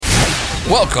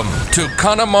Welcome to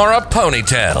Connemara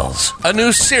Ponytails, a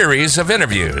new series of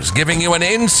interviews giving you an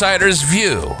insider's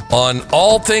view on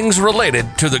all things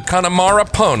related to the Connemara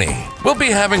pony. We'll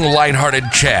be having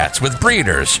lighthearted chats with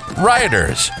breeders,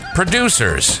 riders,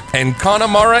 producers, and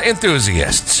Connemara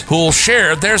enthusiasts who'll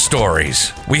share their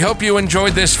stories. We hope you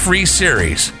enjoyed this free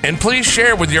series, and please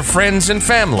share with your friends and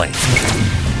family.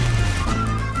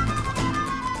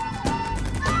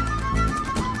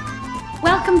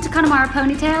 Welcome to Connemara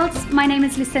Ponytails. My name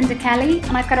is Lucinda Kelly,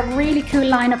 and I've got a really cool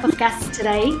lineup of guests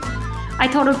today. I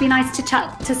thought it would be nice to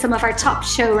chat to some of our top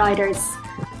show riders.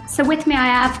 So with me I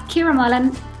have Ciara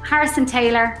Mullen, Harrison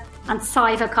Taylor, and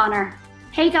Sadhbh O'Connor.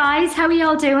 Hey guys, how are you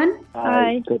all doing?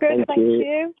 Hi, good, thank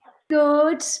you.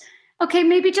 Good. Okay,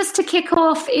 maybe just to kick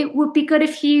off, it would be good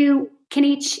if you can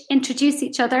each introduce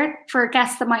each other for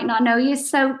guests that might not know you.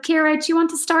 So Ciara, do you want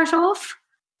to start off?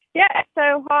 Yeah,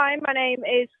 so hi, my name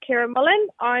is Ciara Mullen.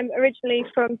 I'm originally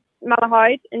from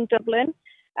Malahide in Dublin,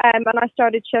 and I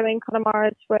started showing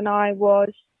Connemara's when I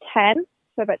was 10,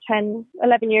 so about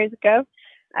 11 years ago.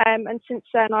 And since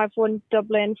then I've won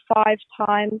Dublin 5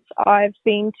 times. I've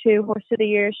been to Horse of the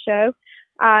Year show,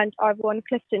 and I've won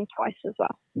Clifton twice as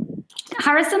well.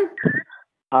 Harrison?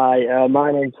 Hi,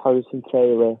 my name's Harrison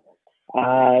Taylor.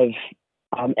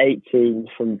 I'm 18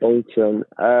 from Bolton.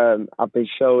 I've been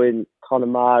showing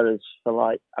Connemara's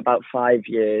for about 5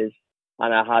 years,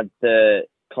 and I had the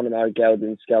Connemara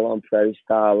Gelding Scale on Prairie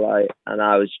Starlight, and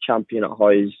I was champion at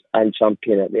Hoys and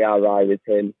champion at the RI with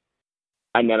him.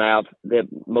 And then I have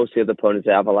most of the other ponies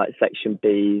I have are like Section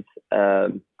B's,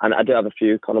 and I do have a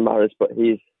few Connemara's, but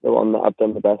he's the one that I've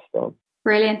done the best on.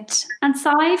 Brilliant. And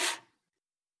Sadhbh?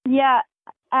 Yeah,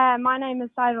 my name is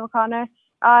Sadhbh O'Connor.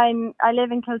 I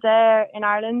live in Kildare in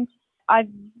Ireland. I've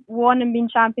won and been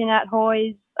champion at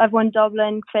Hoys. I've won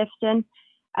Dublin, Clifton.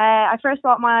 I first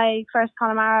bought my first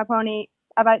Connemara pony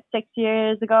about 6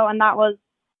 years ago, and that was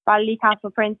Ballylee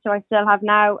Castle Prince, who I still have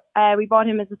now. We bought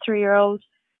him as a 3-year-old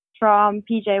from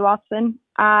PJ Watson,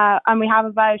 and we have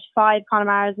about 5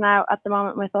 Connemara's now at the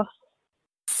moment with us.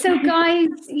 So guys,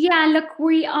 yeah, look,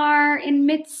 we are in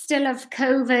midst still of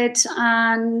COVID,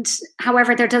 and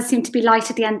however, there does seem to be light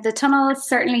at the end of the tunnel.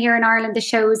 Certainly here in Ireland, the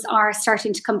shows are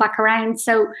starting to come back around.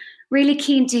 So really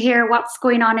keen to hear what's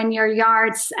going on in your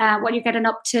yards, what you're getting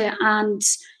up to, and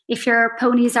if your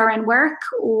ponies are in work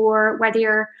or whether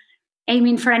you're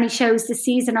aiming for any shows this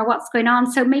season or what's going on.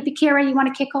 So maybe Ciara, you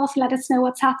want to kick off, let us know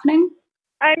what's happening?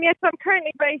 Yes, I'm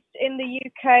currently based in the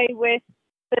UK with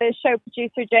the show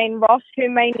producer Jane Ross, who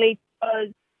mainly does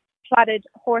platted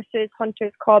horses,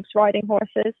 hunters, cobs, riding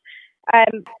horses.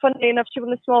 Funnily enough, she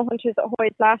won the Small Hunters at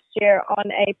Hoys last year on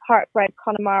a part-bred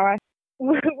Connemara.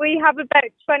 We have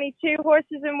about 22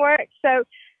 horses in work, so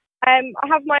I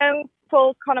have my own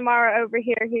full Connemara over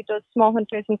here who does Small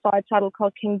Hunters and side saddle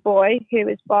called King Boy, who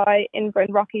is by Inver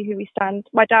and Rocky,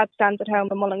 my dad stands at home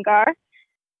in Mullingar.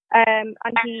 And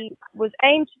he was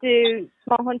aimed to do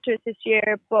Small Hunters this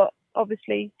year, but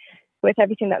obviously with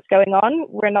everything that's going on,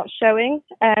 we're not showing,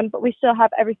 but we still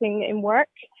have everything in work,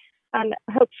 and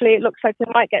hopefully it looks like we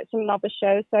might get some novice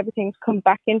shows, so everything's come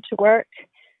back into work,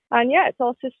 and yeah, it's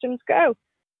all systems go.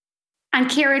 And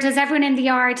Ciara, does everyone in the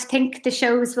yard think the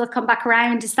shows will come back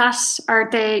around? Is that, or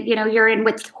you're in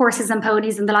with horses and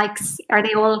ponies and the likes, are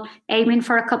they all aiming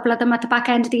for a couple of them at the back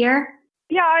end of the year?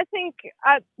 Yeah, I think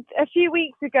a few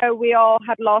weeks ago we all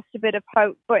had lost a bit of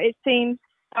hope, but it seems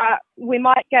we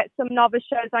might get some novice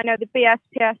shows. I know the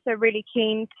BSPS are really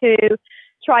keen to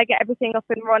try get everything up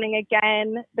and running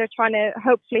again. They're trying to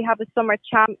hopefully have a summer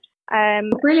champs.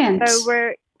 Brilliant. So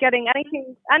we're getting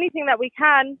anything that we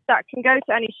can that can go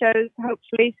to any shows,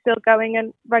 hopefully still going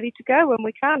and ready to go when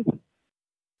we can.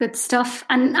 Good stuff.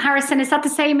 And Harrison, is that the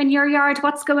same in your yard?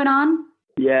 What's going on?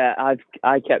 Yeah,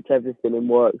 I kept everything in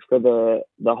work for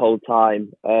the whole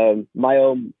time. My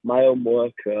own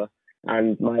worker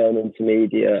and my own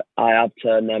intermediate, I have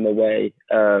turned them away.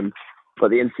 But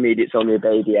the intermediate's only a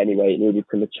baby anyway, it needed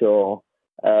to mature.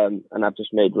 And I've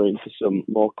just made room for some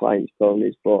more clients'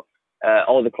 ponies. But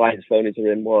all the clients' ponies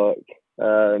are in work.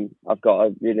 I've got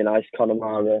a really nice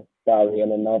Connemara, Sally,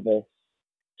 and a novice,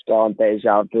 Scarn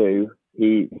Deja Vu.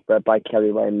 He's bred by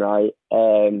Kelly Wainwright.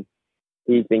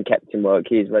 He's been kept in work.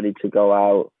 He's ready to go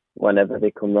out whenever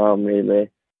they come round, really.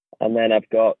 And then I've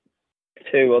got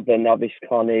 2 other novice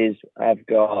connies. I've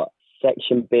got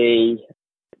Section B,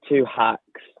 2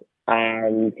 hacks,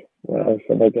 and what else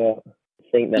have I got?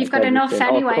 I think that's You've got enough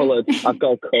anyway. Coloured. I've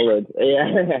got coloured,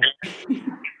 yeah.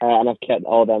 And I've kept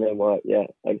all them in work, yeah,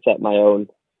 except my own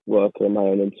worker and my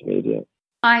own intermediate.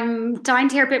 I'm dying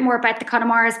to hear a bit more about the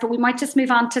Connemara's, but we might just move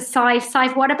on to Sadhbh.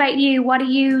 Sadhbh, what about you? What are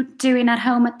you doing at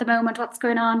home at the moment? What's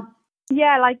going on?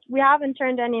 Yeah, like we haven't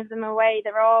turned any of them away.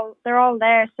 They're all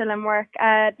there still in work.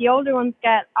 The older ones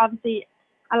get obviously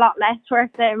a lot less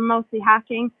work. They're mostly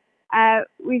hacking.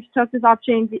 We've took this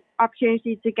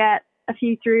opportunity to get a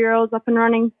few 3-year-olds up and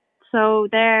running. So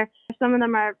some of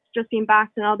them are just being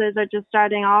backed and others are just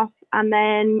starting off. And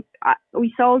then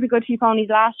we sold a good few ponies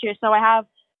last year. So I have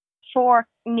 4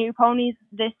 new ponies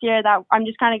this year that I'm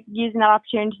just kind of using that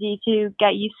opportunity to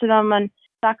get used to them and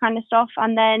that kind of stuff.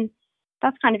 And then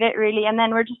that's kind of it really. And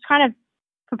then we're just kind of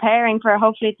preparing for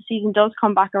hopefully the season does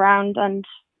come back around and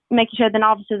making sure the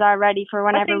novices are ready for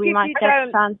whenever we might get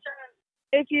a chance.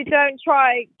 If you don't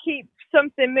keep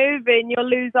something moving, you'll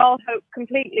lose all hope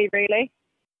completely, really.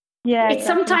 Yeah, it's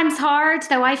sometimes hard,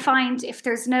 though. I find if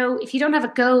you don't have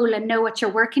a goal and know what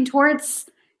you're working towards,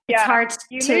 it's hard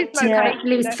to kind of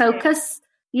lose focus.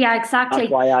 Yeah, exactly.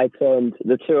 That's why I turned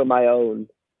the 2 of my own.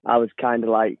 I was kind of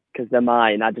like, because they're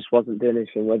mine, I just wasn't doing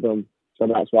anything with them. So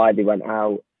that's why they went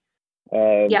out.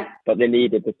 But they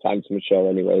needed the time to mature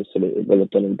anyway, so it will have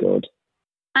done them good.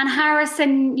 And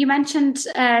Harrison, you mentioned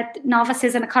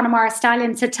novices and a Connemara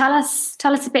stallion. So tell us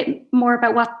a bit more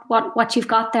about what you've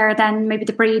got there, then maybe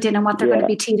the breeding and what they're going to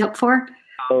be teed up for.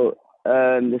 So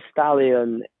the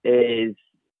stallion is,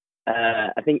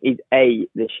 I think he's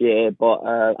 8 this year, but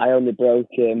I only broke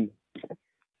him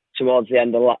towards the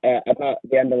end of about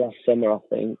the end of last summer, I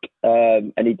think.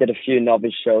 And he did a few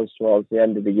novice shows towards the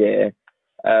end of the year.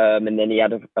 And then he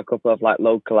had a couple of like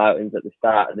local outings at the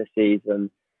start of the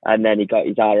season. And then he got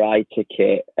his RI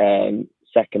ticket,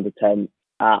 second attempt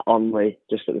at Onley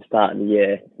just at the start of the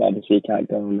year. But obviously he can't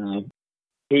go now.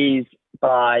 He's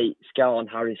by Skelton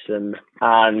Harrison,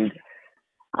 and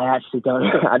I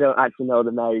don't actually know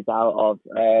the mare he's out of.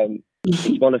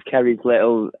 It's one of Kerry's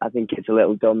I think it's a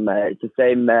little dun mare. It's the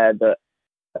same mare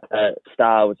that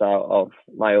Star was out of,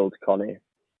 my old Connie.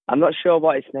 I'm not sure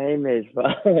what its name is,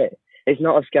 but it's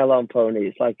not a Skelton pony.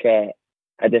 It's like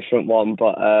a different one.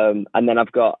 But and then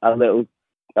I've got a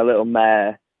little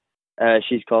mare.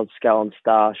 She's called Skelton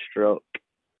Starstruck.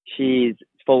 She's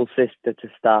full sister to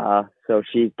Star, so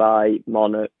she's by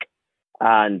Monarch,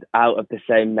 and out of the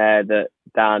same mare that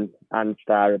Dan and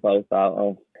Star are both out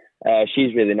of.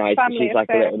 She's really nice. She's like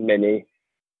a little mini.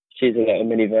 She's a little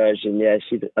mini version. Yeah,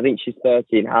 I think she's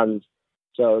 13 hands.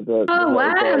 So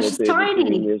wow, she's tiny.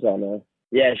 Juniors on her.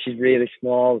 Yeah, she's really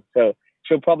small. So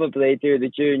she'll probably do the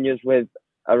juniors with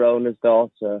her owner's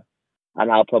daughter,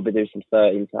 and I'll probably do some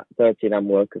 13 hand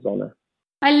workers on her.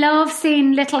 I love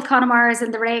seeing little Connemara's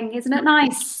in the ring. Isn't it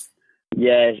nice?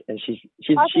 Yeah, and she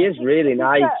is really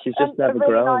nice. She's just never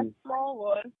grown. Nice small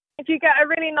one. If you get a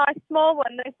really nice small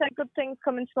one, they say good things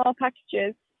come in small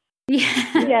packages.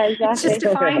 Yeah, exactly. It's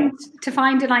just to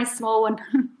find a nice small one.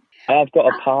 I've got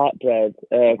a part bred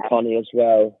Connie as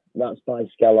well. That's by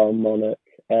Skelton Monarch.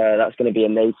 That's going to be a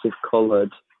native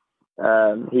coloured.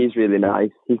 He's really nice.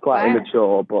 He's quite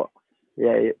immature, but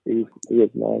yeah, he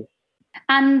is nice.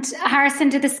 And Harrison,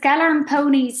 do the Skelton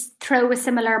ponies throw a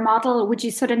similar model? Would you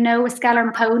sort of know a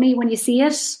Skelton pony when you see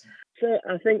it? So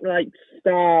I think like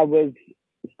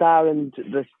Star and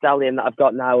the stallion that I've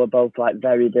got now are both like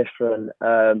very different.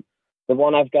 The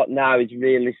one I've got now is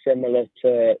really similar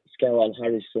to Skelton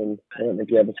Harrison. I don't know if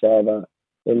you ever saw that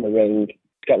in the ring.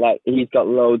 He's got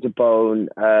loads of bone.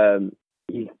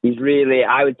 He's really,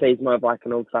 I would say he's more of like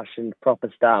an old-fashioned proper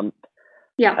stamp.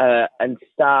 Yeah. And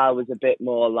Star was a bit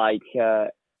more like,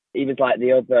 he was like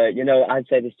the other, I'd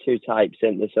say there's 2 types,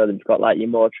 isn't there? So they've got like your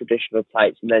more traditional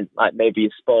types and then like maybe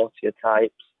your sportier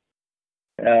types.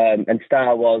 And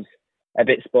Star was a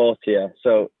bit sportier,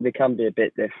 so they can be a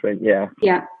bit different, yeah.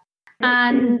 Yeah.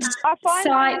 And I find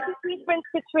there's a difference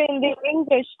between the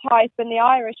English type and the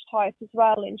Irish type as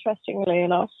well, interestingly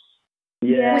enough.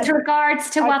 Yeah. With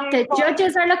regards to what the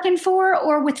judges are looking for,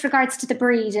 or with regards to the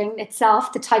breeding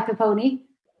itself, the type of pony?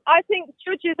 I think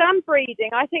judges and breeding.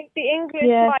 I think the English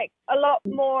like a lot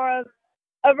more of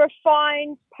a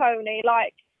refined pony.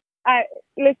 Like,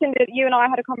 listen, you and I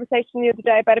had a conversation the other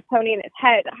day about a pony in its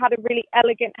head. It had a really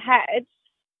elegant head,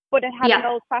 but it had an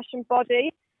old-fashioned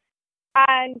body.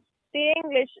 And the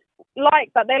English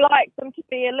like that. They like them to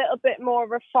be a little bit more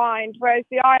refined, whereas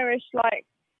the Irish like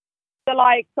the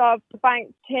likes of the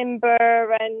Bank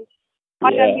Timber, and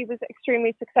I know he was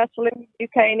extremely successful in the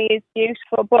UK and he is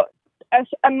beautiful, but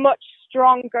a much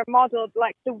stronger model,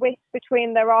 like the width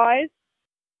between their eyes.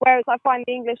 Whereas I find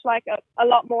the English like a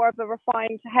lot more of a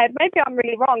refined head. Maybe I'm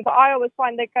really wrong, but I always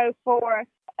find they go for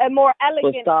a more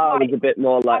elegant. Well, Star was a bit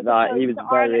more like that. He was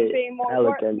very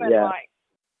elegant.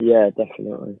 Yeah,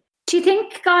 definitely. Do you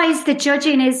think, guys, the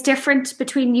judging is different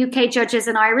between UK judges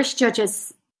and Irish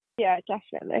judges? Yeah,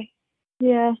 definitely.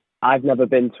 Yeah. I've never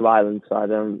been to Ireland, so I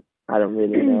don't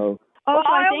really know. Also,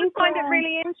 I I always think find it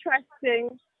really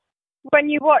interesting when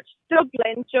you watch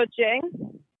Dublin judging,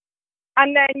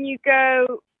 and then you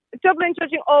go, Dublin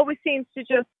judging always seems to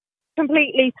just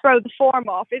completely throw the form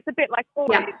off. It's a bit like Hoyes.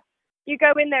 Yeah. You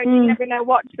go in there and you never know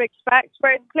what to expect.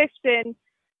 Whereas Clifton,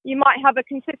 you might have a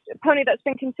pony that's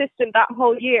been consistent that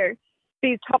whole year,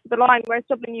 be top of the line. Whereas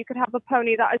Dublin, you could have a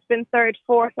pony that has been third,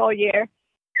 fourth all year.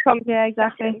 Yeah,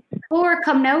 exactly. Or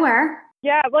come nowhere.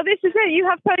 Yeah, well, this is it. You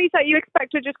have ponies that you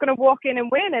expect are just going to walk in and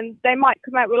win, and they might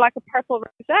come out with like a purple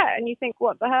rosette, and you think,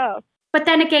 what the hell? But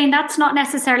then again, that's not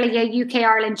necessarily a UK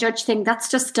Ireland judge thing. That's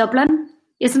just Dublin,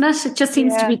 isn't it? It just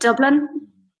seems to be Dublin.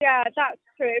 Yeah, that's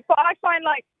true. But I find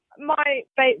like my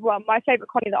favourite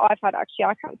connie that I've had, actually,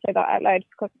 I can't say that out loud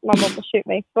because my mum will shoot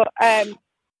me. But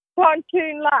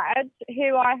Pontoon Lad,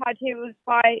 who I had, he was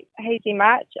by Hazy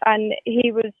Match, and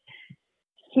he was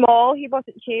small, he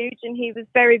wasn't huge, and he was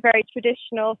very, very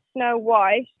traditional, Snow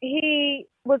White. He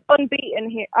was unbeaten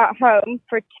here at home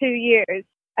for 2 years.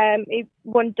 He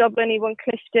won Dublin, he won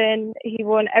Clifton, he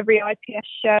won every IPS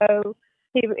show.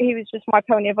 He was just my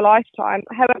pony of a lifetime.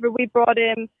 However, we brought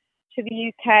him to the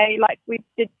UK, like we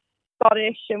did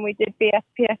Scottish and we did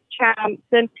BSPS champs,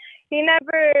 and he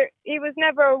was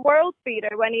never a world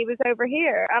beater when he was over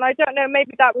here. And I don't know,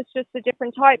 maybe that was just a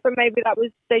different type, or maybe that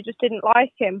was they just didn't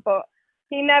like him, but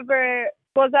he never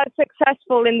was as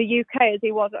successful in the UK as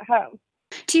he was at home.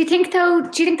 Do you think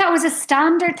that was a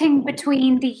standard thing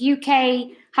between the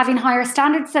UK having higher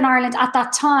standards than Ireland at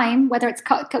that time, whether it's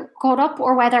caught up,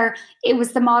 or whether it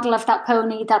was the model of that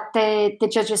pony that the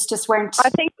judges just weren't?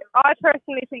 I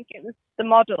personally think it was the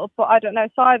model, but I don't know.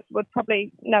 Sadhbh would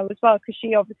probably know as well, because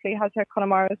she obviously has her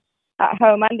Connemara's at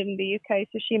home and in the UK,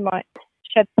 so she might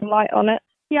shed some light on it.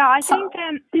 Yeah, I think,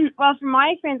 well, from my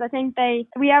experience, I think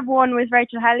we have one with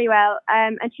Rachel Helliwell,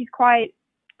 and she's quite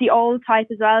the old type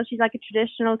as well. She's like a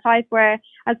traditional type, where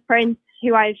as Prince,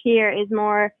 who I have here, is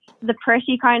more the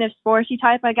pretty kind of sporty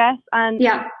type, I guess. And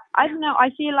yeah, I don't know.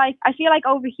 I feel like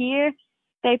over here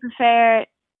they prefer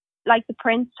like the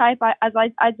Prince type. As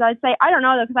I'd say, I don't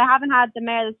know though, because I haven't had the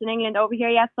mare that's in England over here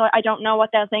yet, so I don't know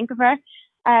what they'll think of her.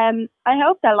 I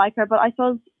hope they'll like her, but I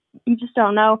suppose you just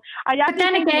don't know. But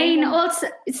then again, also,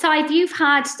 Sadhbh, you've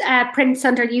had Prince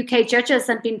under UK judges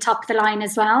and been top of the line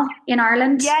as well in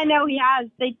Ireland. Yeah, no, he has.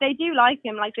 They do like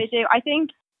him, like they do. I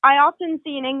think I often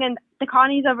see in England, the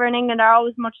connies over in England are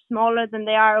always much smaller than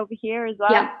they are over here as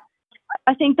well. Yeah.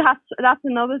 I think that's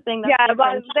another thing. That's different.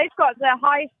 Well, they've got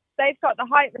the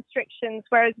height restrictions,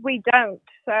 whereas we don't.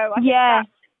 So I think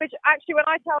which actually, when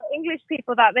I tell English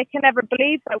people that, they can never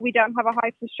believe that we don't have a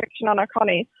height restriction on our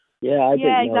connies. Yeah, I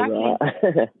didn't know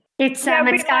that. It's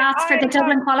gas for the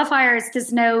Dublin qualifiers.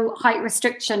 There's no height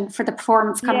restriction for the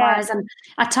performance Connemara's, and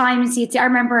at times I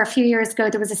remember a few years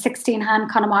ago there was a 16-hand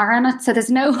Connemara in it, so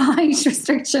there's no height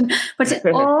restriction. But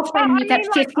often you get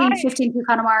 15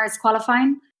 Connemara's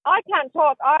qualifying. I can't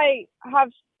talk. I have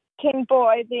King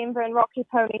Boy, the Inver Rocky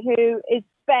pony, who is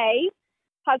bay,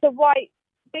 has a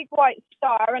big white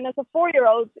star, and as a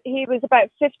 4-year-old he was about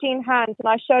 15 hands, and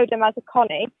I showed him as a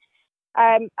connie.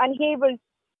 And he was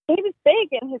big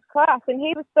in his class, and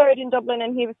he was third in Dublin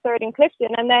and he was third in Clifton.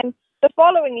 And then the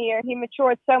following year he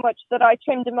matured so much that I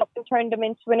trimmed him up and turned him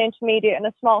into an intermediate and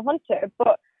a small hunter.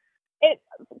 But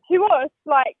to us,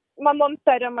 like my mum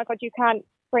said, oh my God, you can't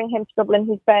bring him to Dublin,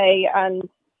 he's bay and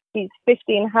he's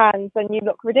 15 hands and you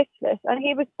look ridiculous. And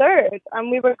he was third,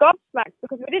 and we were gobsmacked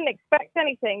because we didn't expect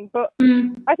anything. But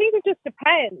I think it just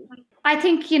depends. I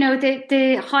think,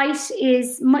 the height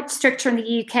is much stricter in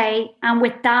the UK, and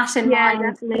with that in mind,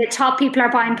 definitely. The top people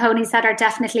are buying ponies that are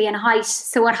definitely in height.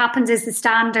 So what happens is the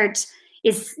standard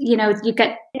is, you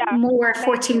get more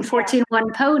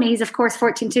 14-1 ponies, of course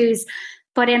 14-2s.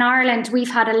 But in Ireland, we've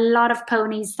had a lot of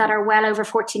ponies that are well over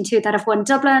 14-2 that have won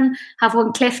Dublin, have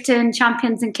won Clifton,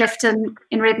 champions in Clifton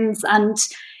in Riddens,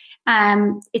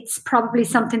 and it's probably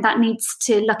something that needs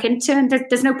to look into. And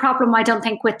there's no problem, I don't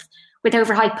think, with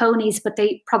overhyped ponies, but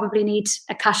they probably need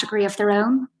a category of their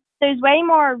own. There's way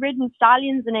more ridden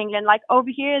stallions in England. Like over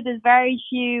here, there's very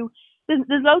few. There's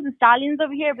loads of stallions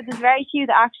over here, but there's very few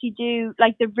that actually do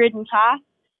like the ridden class.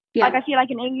 Yeah. Like I feel like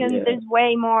in England, there's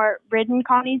way more ridden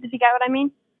connies, if you get what I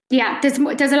mean. Yeah, there's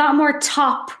a lot more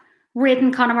top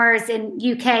ridden Connemara's in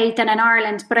UK than in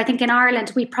Ireland, but I think in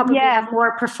Ireland we probably have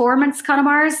more performance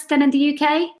Connemara's than in the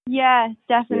UK. Yeah,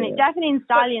 definitely in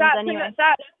stallions anyway.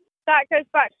 That goes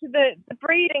back to the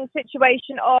breeding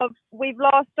situation of we've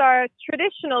lost our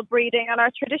traditional breeding and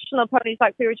our traditional ponies,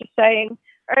 like we were just saying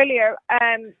earlier,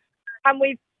 and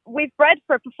we've bred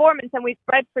for performance and we've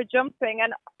bred for jumping.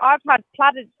 And I've had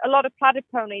a lot of platted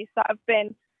ponies that have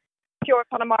been pure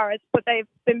Connemara's, but they've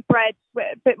been bred with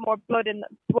a bit more blood in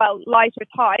them, well, lighter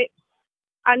type.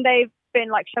 And they've been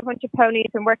like show hunter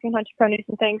ponies and working hunter ponies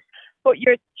and things. But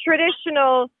your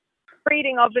traditional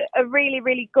breeding of a really,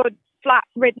 really good flat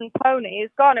ridden pony is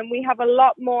gone, and we have a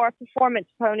lot more performance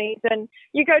ponies. And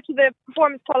you go to the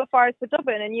performance qualifiers for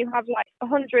Dublin and you have like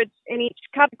 100 in each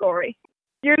category.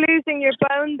 You're losing your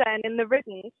bone then in the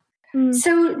riddens.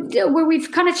 So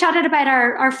we've kind of chatted about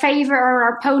our favourite or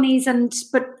our ponies,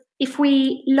 but if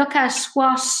we look at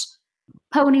what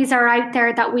ponies are out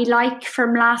there that we like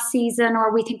from last season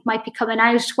or we think might be coming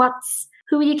out,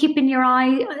 who are you keeping your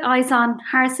eyes on?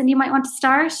 Harrison, you might want to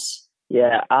start.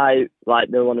 Yeah, I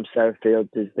like the one of Sarah Fields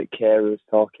that Ciara was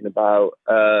talking about.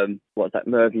 What's that,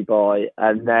 Murphy Boy?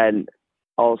 And then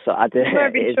also I did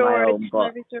Murphy George.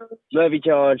 Murphy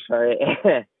George, sorry.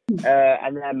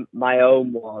 And then my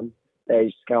own one,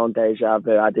 Deja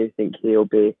Vu. I do think he'll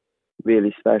be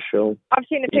really special. I've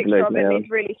seen a picture of him.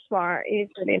 He's really smart. He's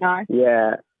really nice.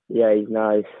 Yeah, he's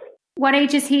nice. What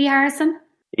age is he, Harrison?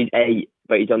 He's 8,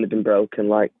 but he's only been broken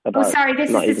like about this not is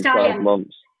the even stallion. 12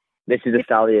 months. This is a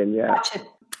stallion, yeah. Gotcha.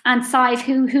 And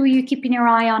Sadhbh, who are you keeping your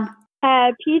eye on?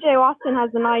 PJ Watson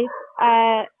has a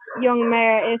nice young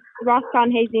mare. It's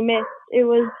Roscoe Hazy Mist.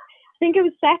 I think it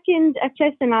was second at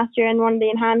Clifton last year in one of the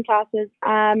in-hand classes.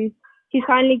 He's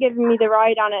kindly given me the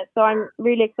ride on it, so I'm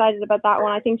really excited about that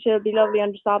one. I think she'll be lovely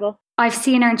under saddle. I've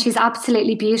seen her and she's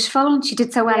absolutely beautiful. She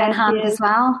did so well in hand as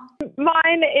well.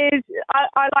 Mine is,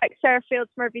 I like Sarah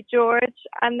Fields' Murphy George,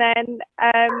 and then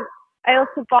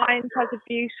Ailsa Vines has a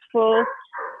beautiful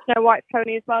Snow White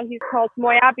pony as well. He's called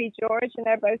Moyabi George, and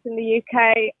they're both in the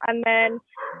UK. And then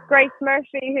Grace Murphy,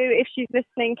 who, if she's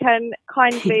listening, can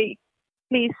kindly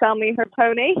please sell me her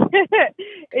pony,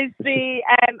 is the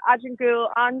Ajangul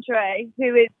Andre,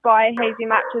 who is by Hazy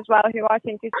Match as well, who I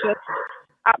think is just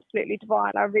absolutely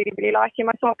divine. I really, really like him.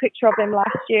 I saw a picture of him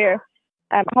last year.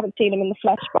 I haven't seen him in the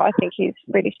flesh, but I think he's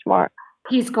really smart.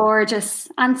 He's gorgeous.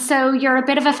 And so you're a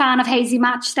bit of a fan of Hazy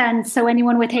Match then. So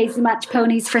anyone with Hazy Match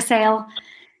ponies for sale,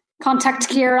 contact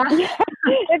Ciara.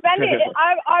 If any,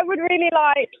 I would really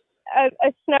like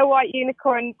a Snow White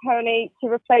unicorn pony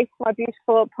to replace my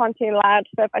beautiful Pontian Lad.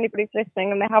 So if anybody's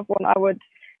listening and they have one, I would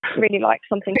really like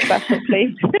something special,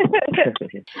 please.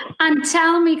 And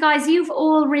tell me, guys, you've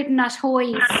all ridden at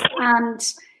Hoy's, and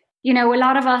you know, a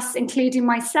lot of us, including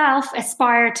myself,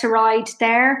 aspire to ride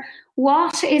there.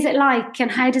 What is it like, and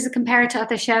how does it compare to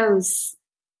other shows?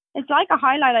 It's like a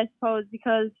highlight, I suppose,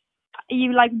 because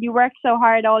you work so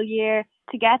hard all year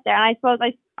to get there. And I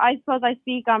suppose I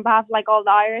speak on behalf of all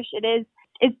the Irish.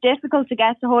 It's difficult to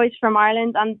get to Hoy's from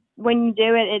Ireland, and when you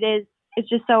do it's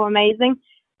just so amazing.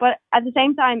 But at the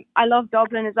same time, I love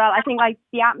Dublin as well. I think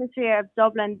the atmosphere of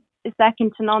Dublin is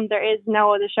second to none. There is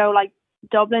no other show like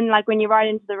Dublin. When you ride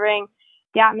into the ring,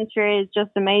 the atmosphere is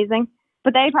just amazing.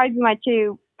 But they'd probably be my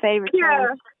two favourite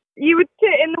shows. You would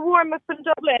sit in the warm-up in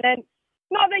Dublin, and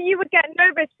not that you would get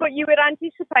nervous, but you would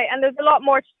anticipate, and there's a lot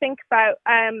more to think about.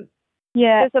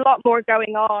 There's a lot more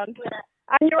going on.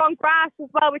 And you're on grass as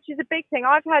well, which is a big thing.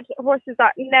 I've had horses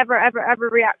that never, ever, ever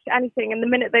react to anything, and the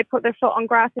minute they put their foot on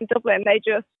grass in Dublin, they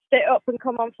just sit up and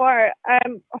come on fire.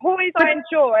 Hoys I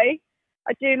enjoy,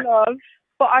 I do love,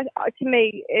 but to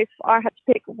me, if I had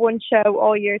to pick one show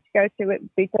all year to go to, it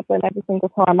would be Dublin every single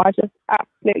time. I just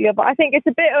absolutely love it. I think it's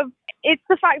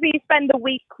the fact that you spend the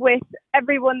week with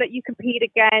everyone that you compete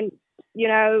against. You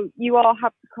know, you all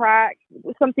have the crack.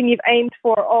 It's something you've aimed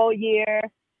for all year.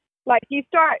 You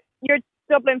start your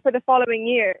Dublin for the following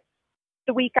year,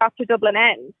 the week after Dublin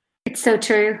ends. It's so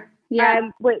true. Yeah.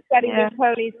 With getting your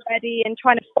ponies ready and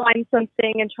trying to find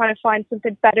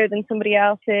something better than somebody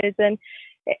else's. And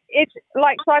it's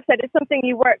like I've said, it's something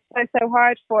you work so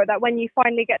hard for, that when you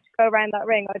finally get to go around that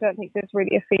ring, I don't think there's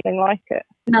really a feeling like it.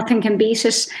 Nothing can beat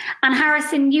it. And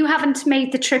Harrison, you haven't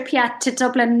made the trip yet to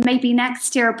Dublin, maybe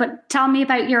next year, but tell me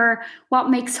about what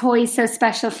makes Hoy so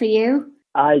special for you.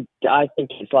 I think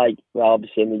it's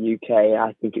obviously in the UK,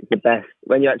 I think it's the best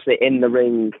when you're actually in the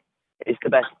ring. It's the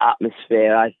best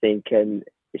atmosphere, I think, and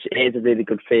it is a really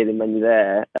good feeling when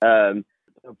you're there.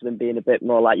 Dublin being a bit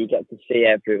more you get to see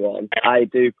everyone. I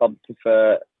do probably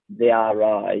prefer the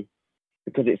RI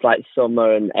because it's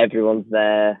summer and everyone's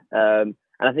there. And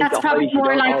I think that's probably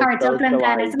more like our Dublin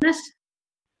then, isn't it?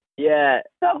 Yeah.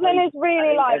 Dublin is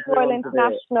really like Royal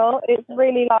International. It's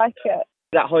really like it.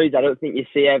 At Hoy's, I don't think you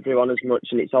see everyone as much,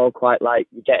 and it's all quite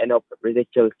you're getting up at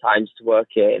ridiculous times to work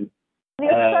in.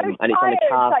 And it's on a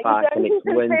car park and it's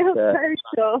winter.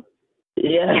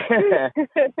 Yeah.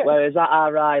 Whereas at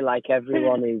RI,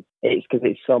 everyone it's because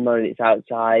it's summer and it's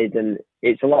outside and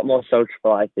it's a lot more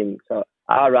sociable, I think. So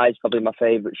RI is probably my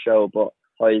favourite show, but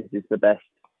Hoy's is the best.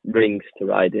 rings to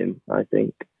ride in, I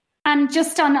think. And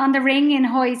just on the ring in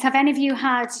Hoys, have any of you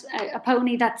had a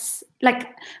pony that's like,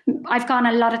 I've gone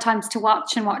a lot of times to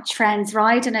watch friends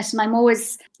ride in it, and I'm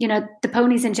always, the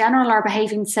ponies in general are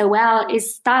behaving so well.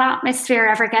 Is that atmosphere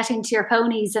ever getting to your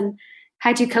ponies, and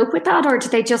how do you cope with that? Or do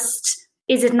they just,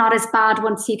 is it not as bad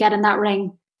once you get in that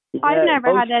ring? Yeah, I've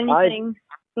never had anything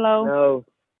blow. No,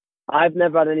 I've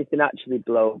never had anything actually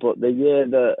blow, but the year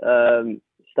that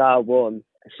Star won,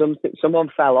 someone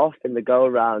fell off in the go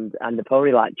round and the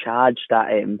pony charged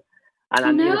at him, and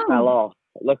I nearly fell off.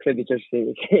 Luckily they just threw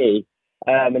the key,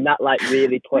 and that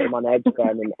really put him on edge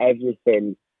then, and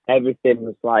everything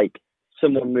was like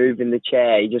someone moving the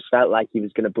chair. He just felt like he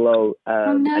was going to blow,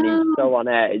 and he was so on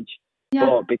edge. Yeah.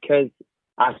 But because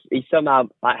he somehow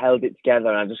held it together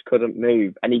and I just couldn't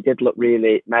move, and he did look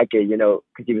really mega,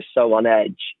 because he was so on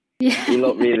edge. Yeah. He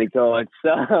looked really good.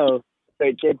 So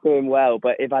it did do him well,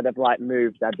 but if I'd have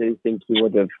moved, I do think he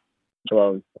would have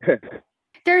blown.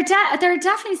 There are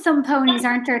definitely some ponies,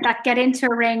 aren't there, that get into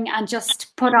a ring and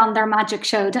just put on their magic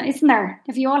show, isn't there?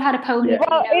 If you all had a pony,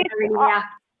 well,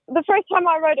 the first time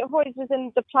I rode at Hoys was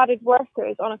in the Platted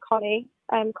Workers on a connie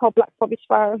called Black Bobby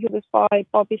Sparrow, who was by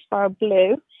Bobby Sparrow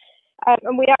Blue.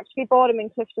 And we actually bought him in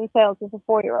Clifton Sales as a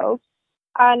 4-year-old.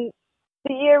 And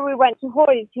the year we went to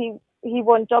Hoys, he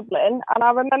won Dublin. And I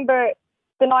remember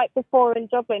the night before in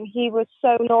Dublin, he was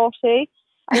so naughty,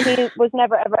 and he was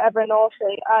never, ever, ever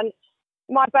naughty. And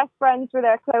my best friends were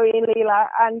there, Chloe and Leela,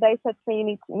 and they said to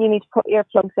me, you need to put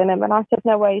earplugs in him. And I said,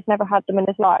 no way, he's never had them in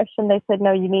his life. And they said,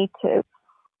 no, you need to.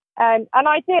 And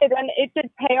I did, and it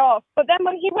did pay off. But then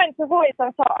when he went to Hoys,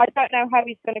 I thought, I don't know how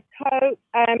he's going to cope.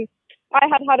 I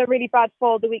had a really bad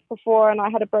fall the week before, and I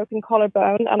had a broken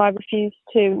collarbone, and I refused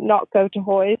to not go to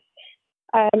Hoys.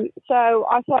 So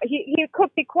I thought he could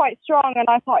be quite strong, and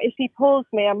I thought if he pulls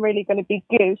me, I'm really going to be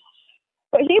goose.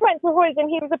 But he went to Hoys, and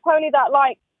he was a pony that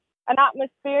liked an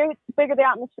atmosphere. The bigger the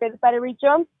atmosphere, the better he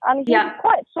jumped. And he was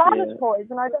quite flat at Hoys,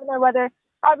 and I don't know whether,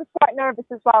 I was quite nervous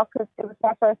as well because it was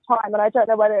my first time, and I don't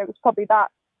know whether it was probably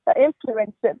that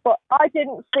influenced it, but I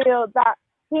didn't feel that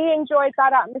he enjoyed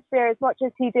that atmosphere as much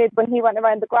as he did when he went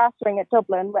around the grass ring at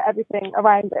Dublin with everything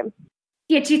around him.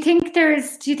 Yeah, do you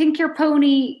think your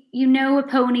pony, a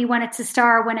pony when it's a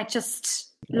star, when it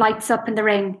just lights up in the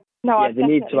ring? No, they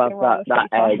need to have that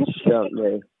edge, don't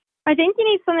they? I think you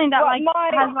need something that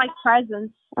has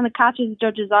presence and catches the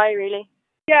judge's eye, really.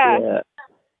 Yeah.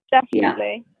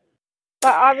 Definitely. Yeah.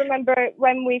 But I remember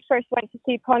when we first went to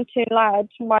see Pontoon Lad,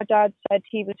 my dad said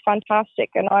he was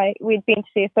fantastic, and we'd been to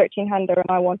see a 13-hander, and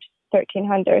I wanted a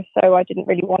 13-hander, so I didn't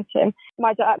really want him.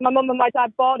 My mum and my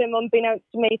dad bought him unbeknownst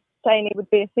to me, saying he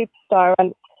would be a superstar,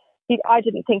 and I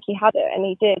didn't think he had it, and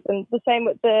he did. And the same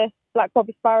with the Black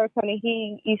Bobby Sparrow pony.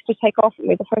 He used to take off with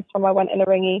me. The first time I went in a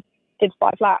ring, he did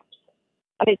 5 laps,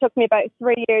 and it took me about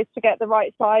 3 years to get the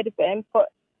right side of him, but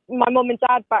my mum and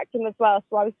dad backed him as well,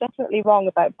 so I was definitely wrong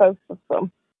about both of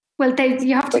them. Well,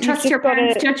 you have to trust your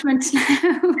parents' judgment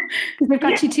now, because they've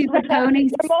got you 2 good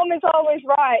ponies. Your mum is always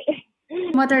right.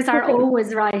 Mothers are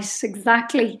always right,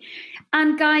 exactly.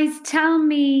 And guys, tell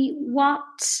me, what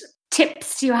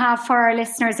tips do you have for our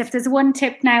listeners? If there's one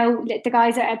tip now, the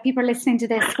guys, people listening to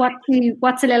this,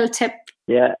 what's a little tip?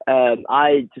 Yeah,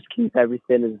 I just keep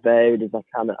everything as varied as I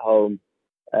can at home.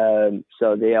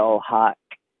 So they all hack,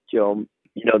 jump.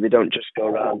 They don't just go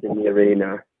around in the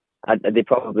arena. They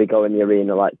probably go in the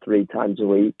arena 3 times a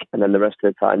week, and then the rest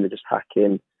of the time they're just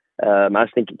hacking. I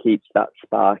just think it keeps that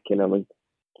spark in them and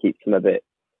keeps them a bit.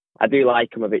 I do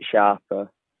like them a bit sharper.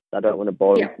 I don't want to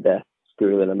bore them to death,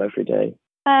 schooling them every day.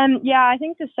 I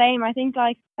think the same. I think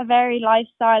a very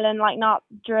lifestyle and not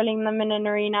drilling them in an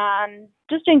arena and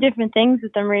just doing different things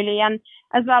with them really. And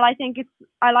as well, I think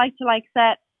I like to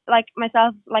set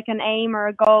myself an aim or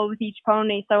a goal with each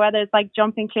pony. So whether it's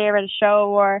jumping clear at a show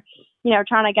or,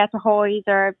 trying to get to Hoys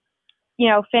or,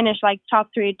 finish top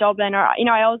 3 at Dublin, or,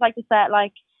 I always like to set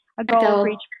a goal for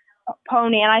each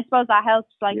pony. And I suppose that helps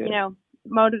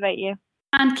motivate you.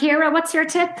 And Ciara, what's your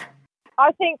tip?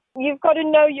 I think you've got to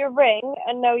know your ring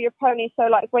and know your pony. So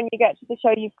when you get to the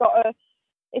show, you've got to,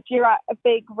 if you're at a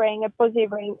big ring, a buzzy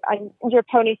ring, and your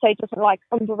pony, say, doesn't like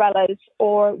umbrellas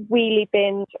or wheelie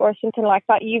bins or something like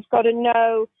that, you've got to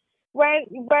know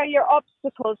where your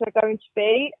obstacles are going to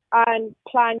be and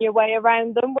plan your way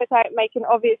around them without making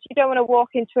obvious. You don't want to walk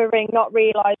into a ring, not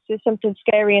realise there's something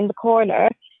scary in the corner,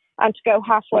 and to go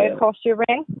halfway across your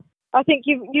ring. I think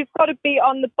you've got to be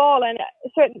on the ball, and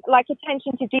certain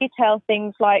attention to detail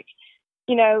things like,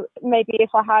 maybe if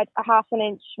I had a half an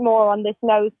inch more on this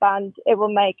noseband, it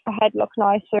will make a head look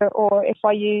nicer. Or if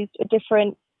I used a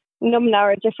different numna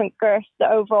or a different girth, the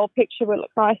overall picture will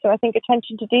look nice. So I think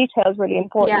attention to detail is really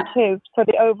important too for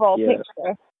the overall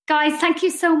picture. Guys, thank you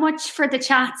so much for the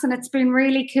chats, and it's been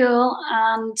really cool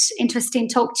and interesting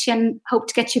to talk to you, and hope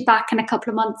to get you back in a couple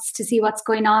of months to see what's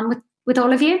going on with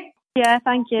all of you. Yeah,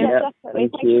 thank you. Yeah, definitely.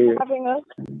 Thank you for having us.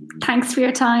 Thanks for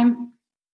your time.